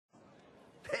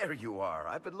There you are.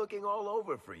 I've been looking all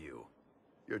over for you.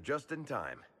 You're just in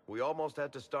time. We almost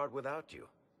had to start without you.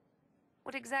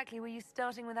 What exactly were you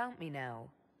starting without me now?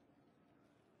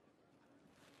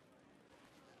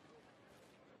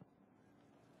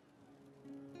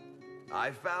 I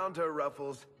found her,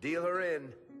 Ruffles. Deal her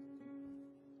in.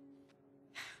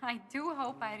 I do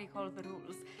hope I recall the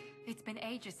rules. It's been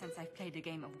ages since I've played a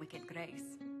game of Wicked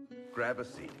Grace. Grab a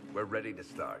seat. We're ready to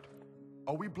start.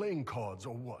 Are we playing cards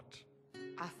or what?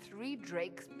 Are 3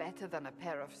 drakes better than a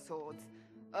pair of swords?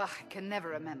 Ugh, I can never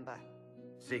remember.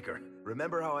 Seeker,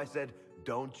 remember how I said,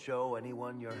 don't show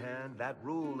anyone your hand? That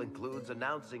rule includes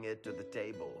announcing it to the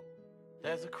table.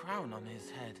 There's a crown on his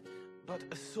head, but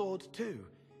a sword too.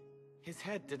 His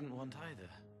head didn't want either.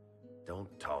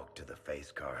 Don't talk to the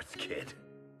face cards, kid.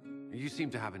 You seem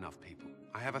to have enough people.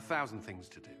 I have 1,000 things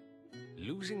to do.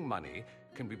 Losing money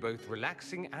can be both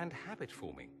relaxing and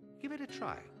habit-forming. Give it a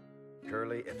try.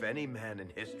 Curly, if any man in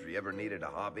history ever needed a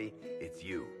hobby, it's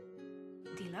you.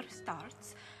 Dealer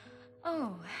starts.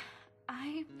 Oh,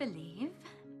 I believe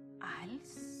I'll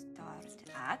start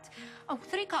at... Oh,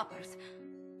 3 coppers.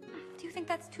 Do you think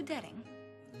that's too daring?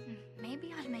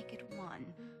 Maybe I'll make it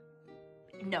 1.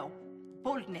 No.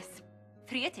 Boldness.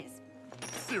 3 it is.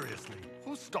 Seriously,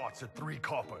 who starts at 3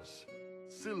 coppers?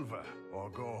 Silver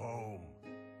or go home.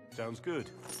 Sounds good.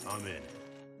 I'm in.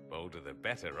 Bolder the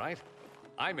better, right?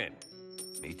 I'm in.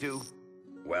 Me too.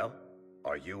 Well,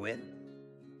 are you in?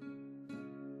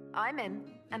 I'm in,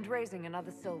 and raising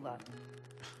another silver.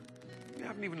 You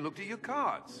haven't even looked at your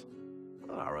cards.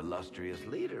 Our illustrious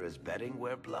leader is betting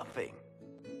we're bluffing.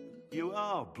 You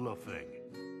are bluffing.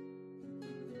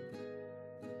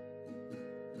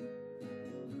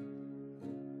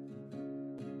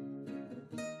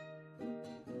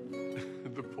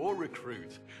 The poor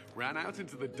recruit ran out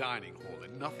into the dining hall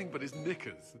in nothing but his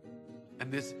knickers.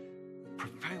 And this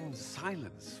profound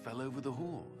silence fell over the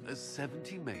hall as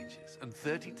 70 mages and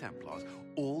 30 Templars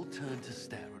all turned to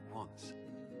stare at once.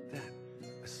 Then,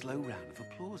 a slow round of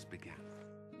applause began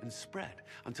and spread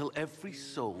until every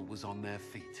soul was on their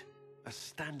feet. A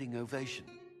standing ovation.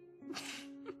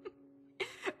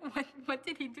 What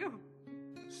did he do?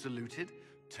 Saluted,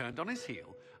 turned on his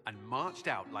heel, and marched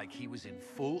out like he was in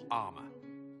full armor.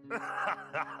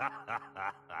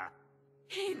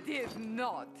 He did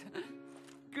not.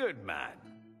 Good man.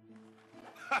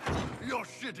 You're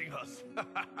shitting us!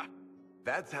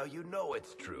 That's how you know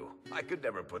it's true. I could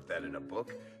never put that in a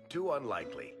book. Too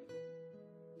unlikely.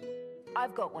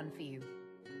 I've got one for you.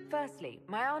 Firstly,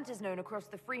 my aunt is known across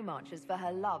the Free Marches for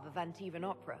her love of Antivan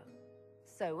opera.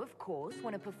 So, of course,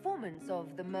 when a performance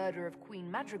of The Murder of Queen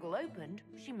Madrigal opened,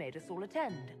 she made us all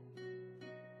attend.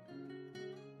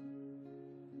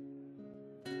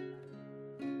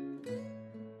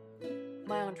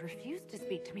 My aunt refused to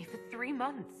speak to me for 3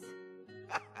 months.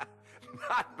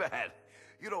 Not bad.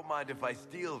 You don't mind if I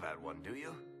steal that one, do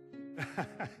you?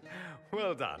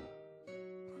 Well done.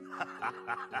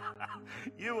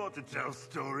 You ought to tell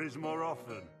stories more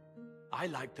often. I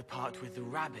like the part with the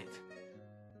rabbit.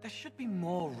 There should be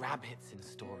more rabbits in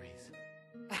stories.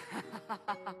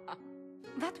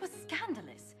 That was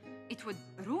scandalous. It would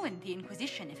ruin the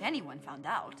Inquisition if anyone found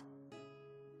out.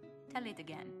 Tell it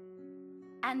again.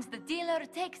 And the dealer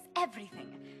takes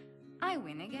everything. I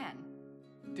win again.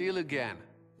 Deal again.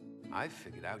 I've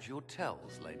figured out your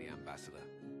tells, Lady Ambassador.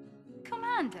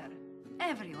 Commander,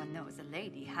 everyone knows a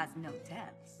lady has no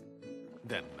tells.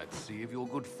 Then let's see if your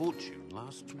good fortune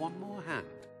lasts one more hand.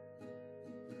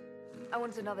 I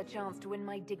want another chance to win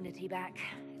my dignity back.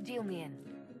 Deal me in.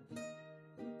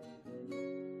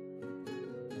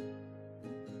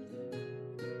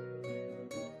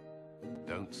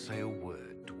 Don't say a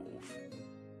word, dwarf.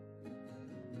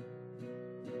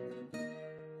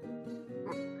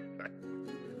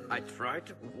 I tried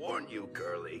to warn you,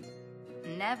 Curly.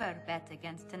 Never bet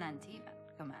against an Antivan,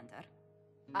 Commander.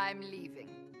 I'm leaving.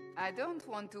 I don't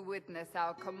want to witness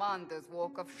our commander's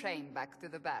walk of shame back to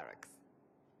the barracks.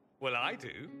 Well, I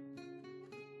do.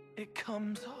 It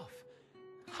comes off.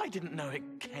 I didn't know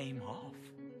it came off.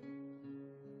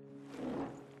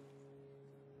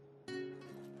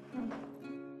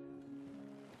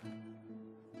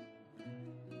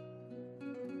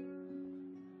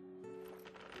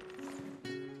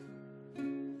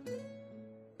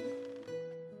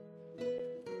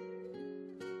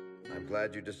 I'm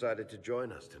glad you decided to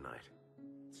join us tonight.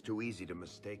 It's too easy to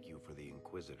mistake you for the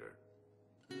Inquisitor.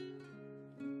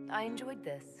 I enjoyed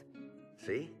this.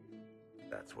 See?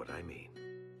 That's what I mean.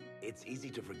 It's easy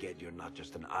to forget you're not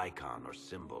just an icon or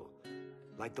symbol.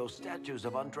 Like those statues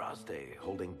of Andraste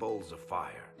holding bowls of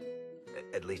fire.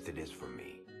 At least it is for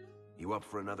me. You up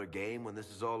for another game when this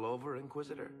is all over,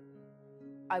 Inquisitor?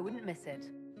 I wouldn't miss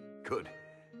it. Good.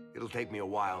 It'll take me a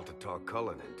while to talk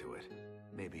Cullen into it.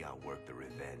 Maybe I'll work the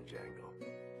revenge angle.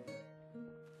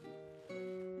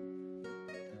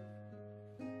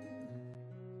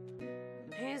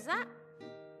 Who's that?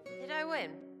 Did I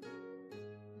win?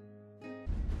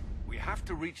 We have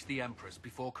to reach the Empress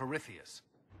before Corypheus.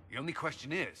 The only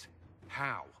question is,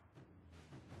 how?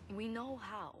 We know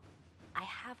how. I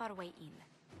have our way in.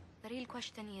 The real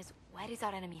question is, where is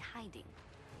our enemy hiding?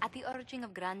 At the urging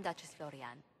of Grand Duchess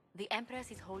Florian, the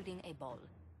Empress is holding a ball.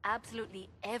 Absolutely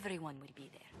everyone will be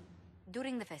there.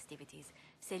 During the festivities,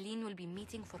 Celine will be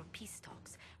meeting for peace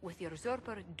talks with the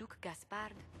usurper Duke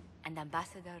Gaspard and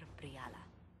Ambassador Briala.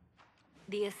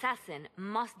 The assassin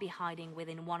must be hiding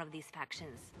within one of these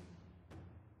factions.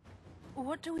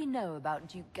 What do we know about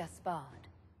Duke Gaspard?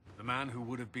 The man who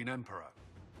would have been Emperor.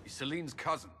 He's Celine's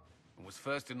cousin, and was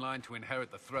first in line to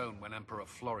inherit the throne when Emperor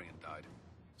Florian died.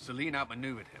 Celine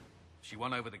outmaneuvered him. She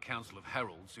won over the Council of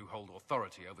Heralds, who hold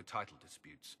authority over title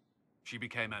disputes. She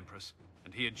became Empress,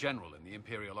 and he a general in the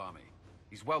Imperial Army.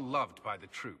 He's well loved by the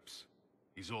troops.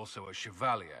 He's also a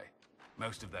Chevalier.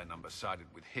 Most of their number sided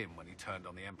with him when he turned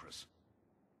on the Empress.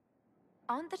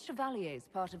 Aren't the Chevaliers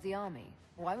part of the army?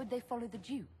 Why would they follow the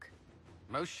Duke?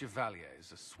 Most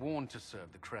Chevaliers are sworn to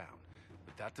serve the crown,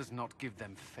 but that does not give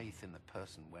them faith in the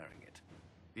person wearing it.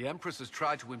 The Empress has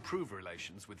tried to improve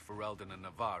relations with Ferelden and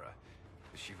Navarra.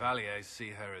 The Chevaliers see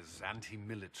her as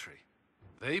anti-military.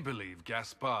 They believe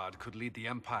Gaspard could lead the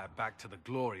Empire back to the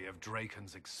glory of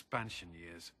Draken's expansion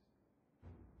years.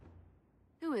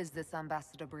 Who is this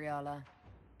Ambassador Briala?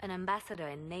 An ambassador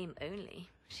in name only.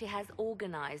 She has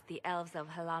organized the elves of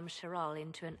Halam Shiral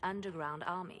into an underground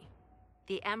army.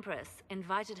 The Empress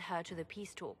invited her to the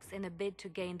peace talks in a bid to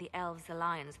gain the elves'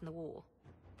 alliance in the war.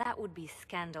 That would be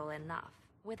scandal enough,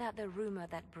 without the rumor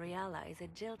that Briala is a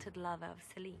jilted lover of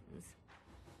Celine's.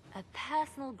 A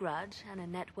personal grudge and a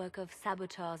network of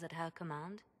saboteurs at her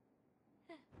command.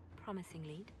 Promising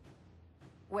lead.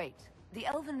 Wait, the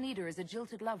elven leader is a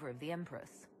jilted lover of the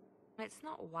Empress. It's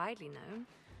not widely known.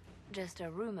 Just a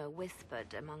rumor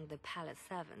whispered among the palace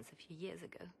servants a few years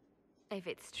ago. If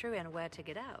it's true and were to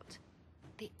get out,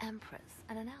 the Empress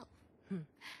and an elf.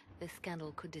 The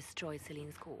scandal could destroy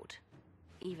Celine's court.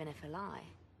 Even if a lie,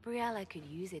 Briala could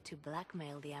use it to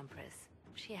blackmail the Empress.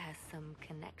 She has some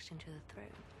connection to the throne.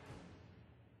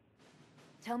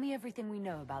 Tell me everything we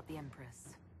know about the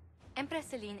Empress. Empress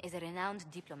Celine is a renowned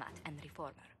diplomat and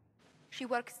reformer. She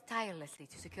works tirelessly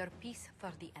to secure peace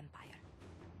for the Empire.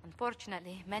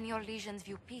 Unfortunately, many Orlesians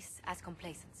view peace as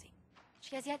complacency.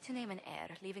 She has yet to name an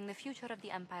heir, leaving the future of the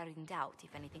Empire in doubt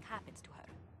if anything happens to her.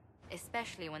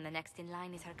 Especially when the next in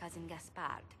line is her cousin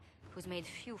Gaspard, who's made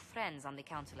few friends on the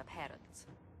Council of Heralds.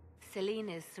 Celine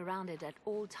is surrounded at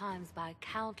all times by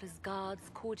countless guards,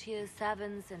 courtiers,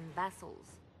 servants, and vassals.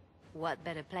 What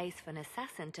better place for an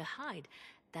assassin to hide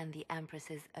than the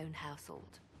Empress's own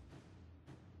household?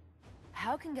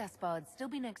 How can Gaspard still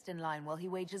be next in line while he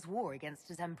wages war against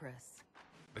his Empress?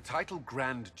 The title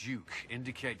Grand Duke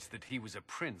indicates that he was a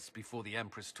prince before the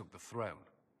Empress took the throne.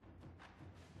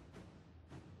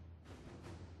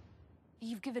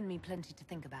 You've given me plenty to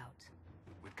think about.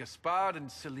 With Gaspard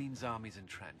and Celine's armies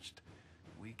entrenched,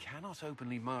 we cannot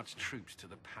openly march troops to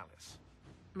the palace.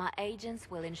 My agents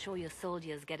will ensure your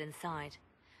soldiers get inside.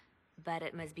 But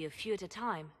it must be a few at a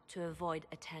time to avoid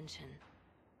attention.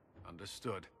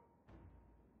 Understood.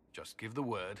 Just give the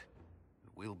word,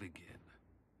 and we'll begin.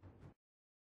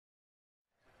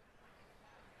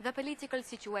 The political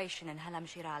situation in Halam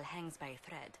Shiral hangs by a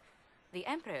thread. The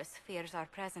Empress fears our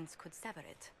presence could sever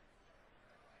it.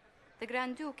 The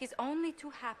Grand Duke is only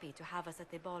too happy to have us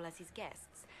at the ball as his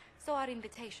guests, so our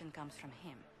invitation comes from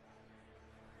him.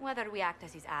 Whether we act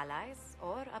as his allies,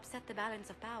 or upset the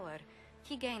balance of power,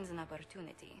 he gains an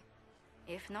opportunity,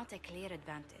 if not a clear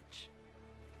advantage.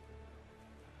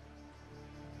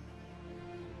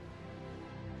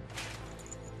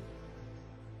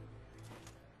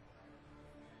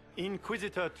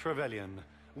 Inquisitor Trevelyan,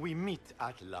 we meet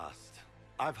at last.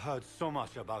 I've heard so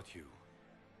much about you.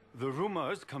 The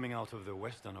rumors coming out of the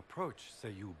Western Approach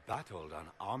say you battled an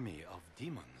army of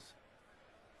demons.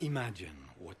 Imagine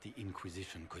what the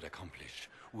Inquisition could accomplish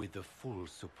with the full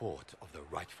support of the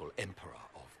rightful Emperor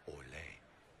of Orlais.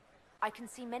 I can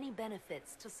see many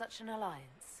benefits to such an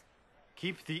alliance.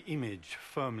 Keep the image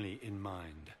firmly in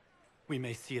mind. We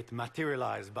may see it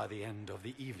materialize by the end of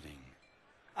the evening.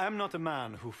 I am not a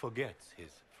man who forgets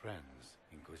his friends,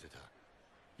 Inquisitor.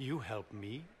 You help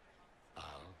me,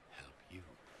 I'll help you.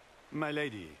 My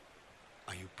lady,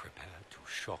 are you prepared to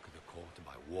shock the court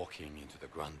by walking into the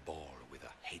Grand Ball with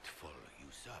a hateful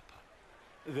usurper?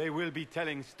 They will be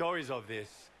telling stories of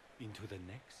this into the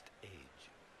next age.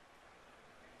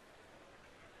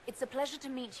 It's a pleasure to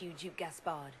meet you, Duke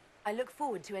Gaspard. I look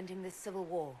forward to ending this civil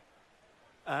war.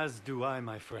 As do I,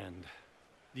 my friend.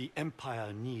 The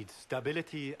Empire needs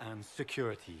stability and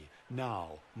security,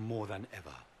 now more than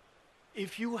ever.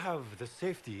 If you have the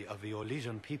safety of the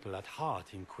Orlesian people at heart,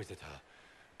 Inquisitor,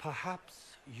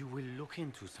 perhaps you will look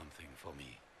into something for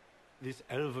me. This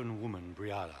elven woman,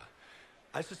 Briala,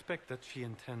 I suspect that she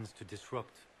intends to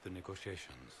disrupt the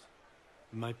negotiations.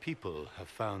 My people have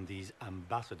found these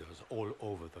ambassadors all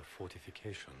over the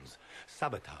fortifications.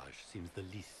 Sabotage seems the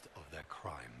least of their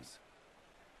crimes.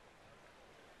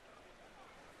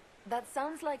 That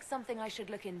sounds like something I should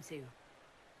look into.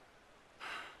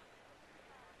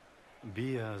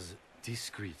 Be as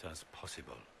discreet as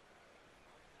possible.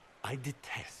 I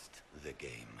detest the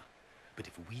game, but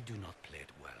if we do not play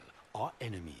it well, our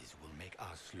enemies will make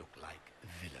us look like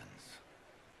villains.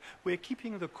 We're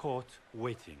keeping the court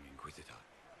waiting, Inquisitor.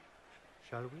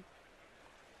 Shall we?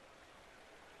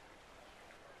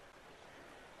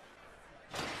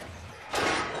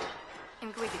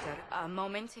 Inquisitor, a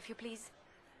moment, if you please.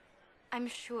 I'm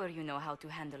sure you know how to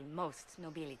handle most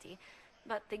nobility,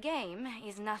 but the game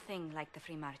is nothing like the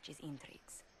Free March's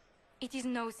intrigues. It is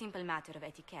no simple matter of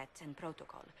etiquette and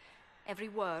protocol. Every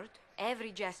word,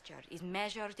 every gesture is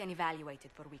measured and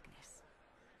evaluated for weakness.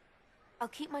 I'll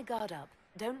keep my guard up.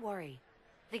 Don't worry.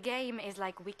 The game is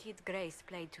like Wicked Grace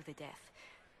played to the death.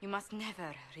 You must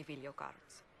never reveal your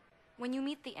cards. When you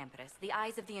meet the Empress, the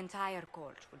eyes of the entire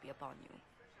court will be upon you.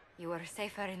 You are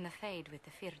safer in the Fade with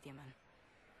the Fear Demon.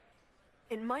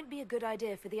 It might be a good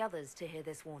idea for the others to hear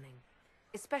this warning.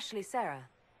 Especially Sarah.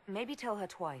 Maybe tell her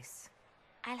twice.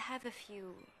 I'll have a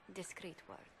few discreet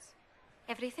words.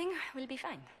 Everything will be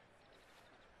fine.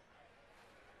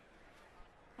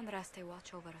 And Raste,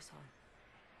 watch over us all.